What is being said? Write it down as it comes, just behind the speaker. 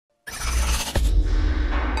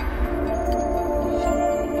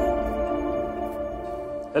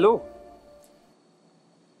Hello,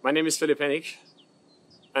 my name is Hennig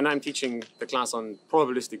and I'm teaching the class on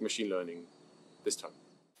Probabilistic Machine Learning this term.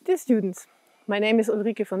 Dear students, my name is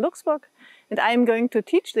Ulrike von Luxburg and I am going to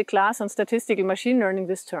teach the class on Statistical Machine Learning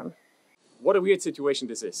this term. What a weird situation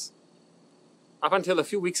this is. Up until a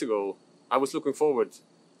few weeks ago, I was looking forward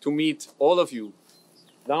to meet all of you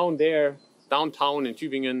down there, downtown in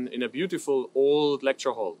Tübingen, in a beautiful old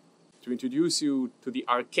lecture hall, to introduce you to the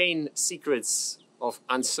arcane secrets of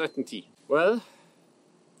uncertainty. Well,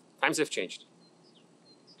 times have changed.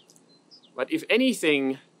 But if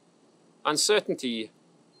anything, uncertainty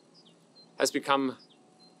has become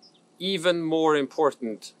even more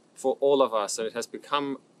important for all of us, and it has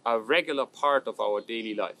become a regular part of our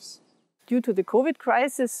daily lives. Due to the COVID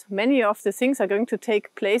crisis, many of the things are going to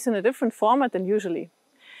take place in a different format than usually.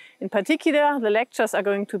 In particular, the lectures are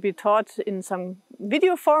going to be taught in some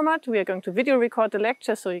video format. We are going to video record the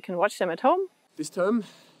lectures so you can watch them at home. This term,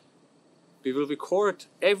 we will record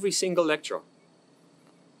every single lecture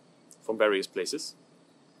from various places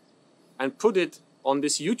and put it on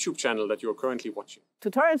this YouTube channel that you are currently watching.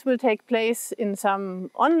 Tutorials will take place in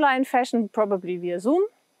some online fashion, probably via Zoom.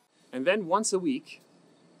 And then once a week,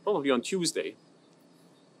 probably on Tuesday,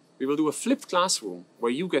 we will do a flipped classroom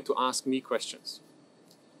where you get to ask me questions.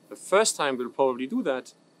 The first time we'll probably do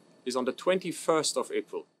that is on the 21st of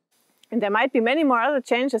April. And there might be many more other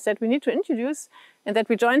changes that we need to introduce and that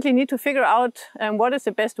we jointly need to figure out what is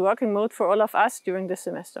the best working mode for all of us during this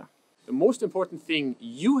semester. The most important thing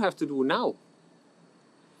you have to do now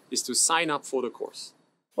is to sign up for the course.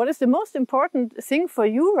 What is the most important thing for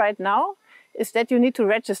you right now is that you need to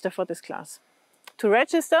register for this class. To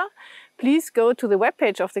register, please go to the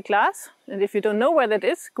webpage of the class, and if you don't know where that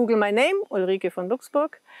is, Google my name, Ulrike von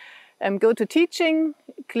Luxburg, go to Teaching,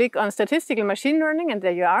 click on Statistical Machine Learning, and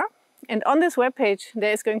there you are. And on this webpage,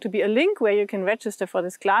 there is going to be a link where you can register for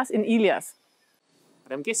this class in Ilias.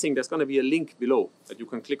 But I'm guessing there's going to be a link below that you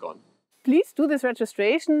can click on. Please do this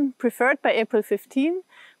registration, preferred by April 15,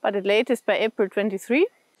 but at latest by April 23.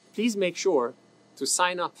 Please make sure to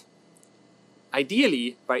sign up,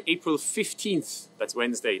 ideally by April 15th, that's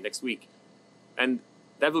Wednesday, next week. And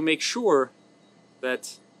that will make sure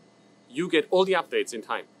that you get all the updates in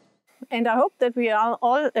time. And I hope that we are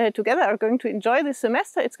all together are going to enjoy this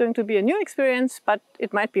semester. It's going to be a new experience, but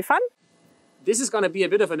it might be fun. This is going to be a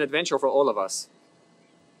bit of an adventure for all of us.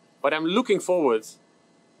 But I'm looking forward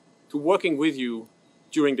to working with you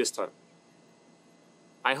during this term.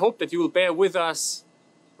 I hope that you will bear with us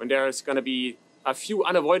when there's going to be a few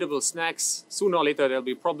unavoidable snacks. Sooner or later there'll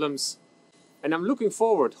be problems. And I'm looking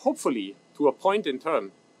forward, hopefully, to a point in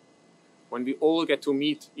term when we all get to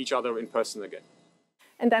meet each other in person again.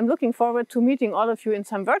 And I'm looking forward to meeting all of you in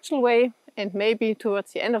some virtual way and maybe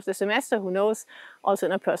towards the end of the semester, who knows, also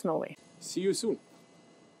in a personal way. See you soon.